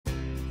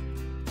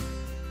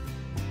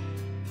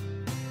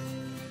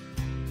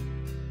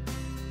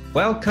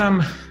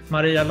Welcome,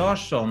 Maria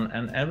Larrson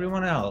and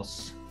everyone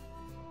else.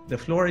 The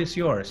floor is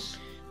yours.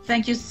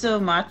 Thank you so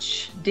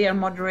much, dear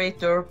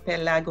moderator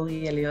Pella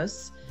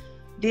Gorelius,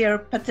 dear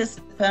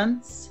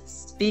participants,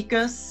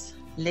 speakers,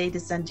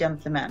 ladies and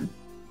gentlemen.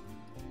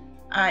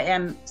 I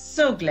am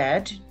so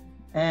glad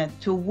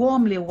to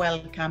warmly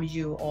welcome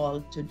you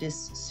all to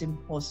this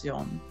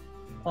symposium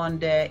on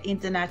the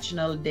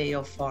International Day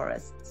of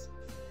Forests.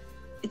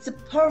 It's a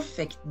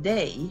perfect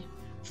day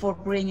for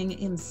bringing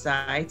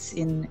insights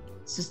in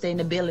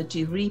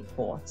sustainability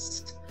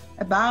reports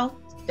about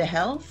the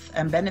health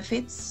and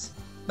benefits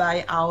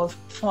by our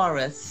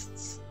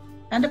forests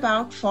and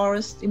about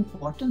forest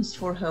importance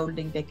for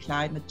holding the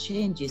climate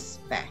changes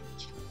back.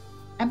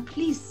 And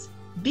please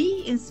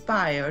be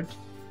inspired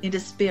in the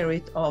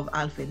spirit of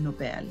Alfred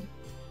Nobel.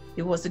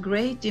 He was a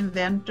great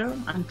inventor,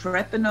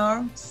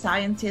 entrepreneur,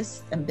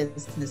 scientist, and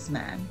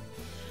businessman.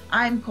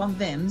 I'm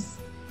convinced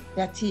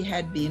that he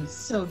had been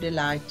so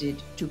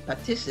delighted to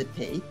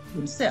participate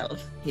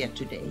himself here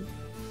today.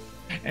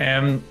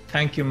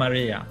 Thank you,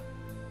 Maria.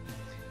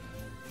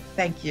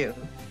 Thank you.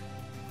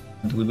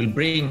 We will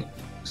bring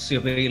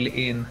Cyril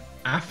in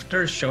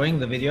after showing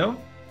the video.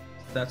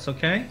 That's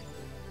okay.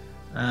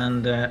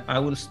 And I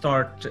will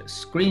start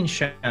screen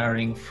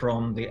sharing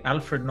from the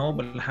Alfred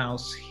Nobel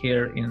House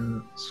here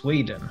in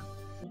Sweden.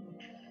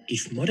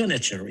 If Mother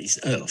Nature is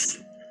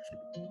Earth,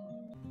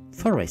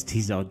 forest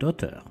is our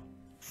daughter.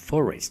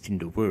 Forests in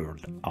the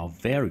world are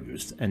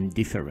various and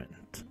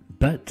different,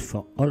 but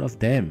for all of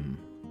them,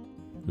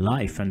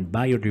 life and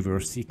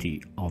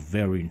biodiversity are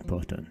very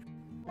important.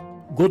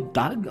 God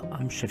dag,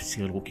 I'm Chef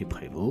Cyril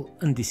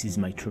Rouquet-Prévost, and this is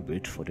my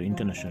tribute for the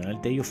International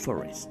Day of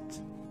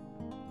Forests.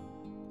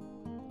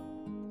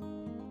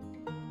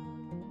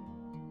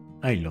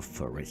 I love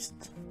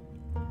forests,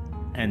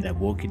 and I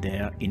walk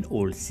there in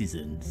all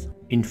seasons,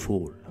 in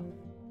fall,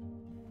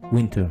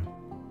 winter,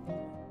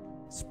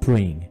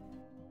 spring,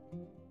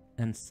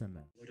 and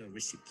summer. Water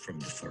received from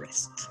the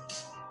forest.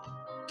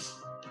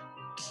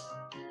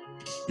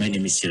 My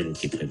name is Cyril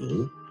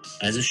Rouquet-Prévost.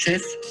 As a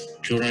chef,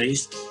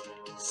 journalist,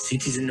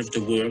 citizen of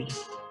the world,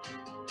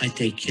 I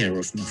take care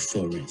of my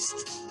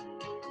forest.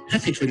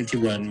 Happy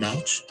 21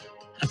 March,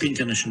 Happy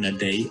International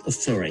Day of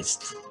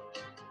Forest.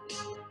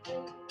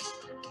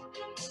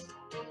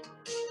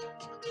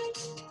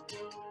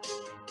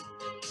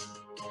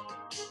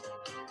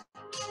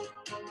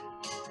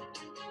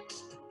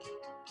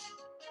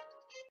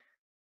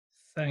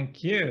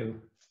 Thank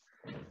you.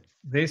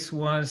 This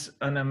was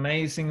an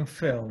amazing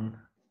film.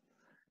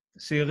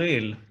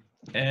 Cyril,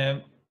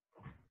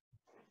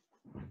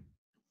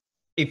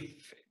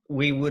 if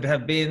we would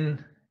have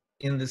been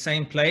in the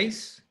same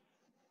place,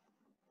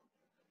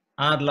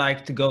 I'd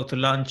like to go to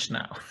lunch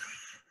now.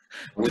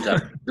 I would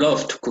have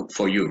loved to cook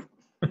for you.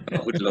 I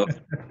would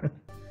love.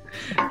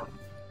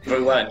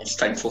 Everyone, it's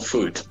time for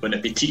food. Bon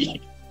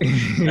appétit.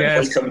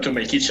 Yes. Welcome to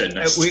my kitchen.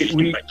 I'm still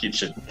in my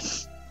kitchen.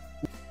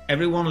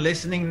 Everyone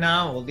listening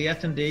now, all the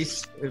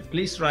attendees,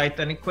 please write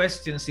any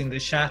questions in the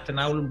chat and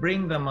I will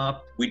bring them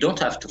up. We don't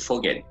have to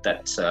forget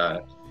that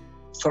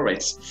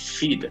forests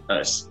feed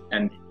us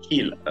and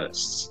heal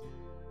us.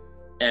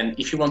 And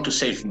if you want to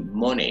save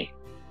money,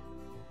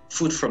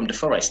 food from the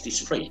forest is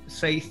free.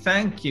 Say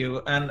thank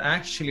you and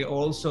actually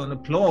also an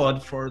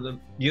applaud for the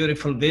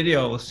beautiful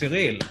video,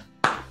 Cyril.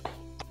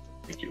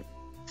 Thank you.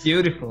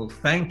 Beautiful,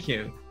 thank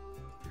you.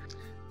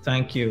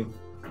 Thank you,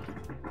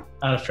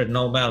 Alfred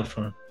Nobel,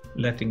 for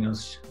letting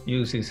us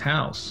use his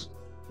house.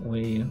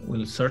 We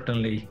will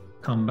certainly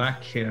come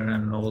back here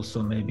and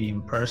also maybe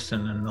in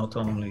person and not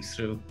only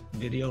through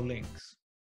video links.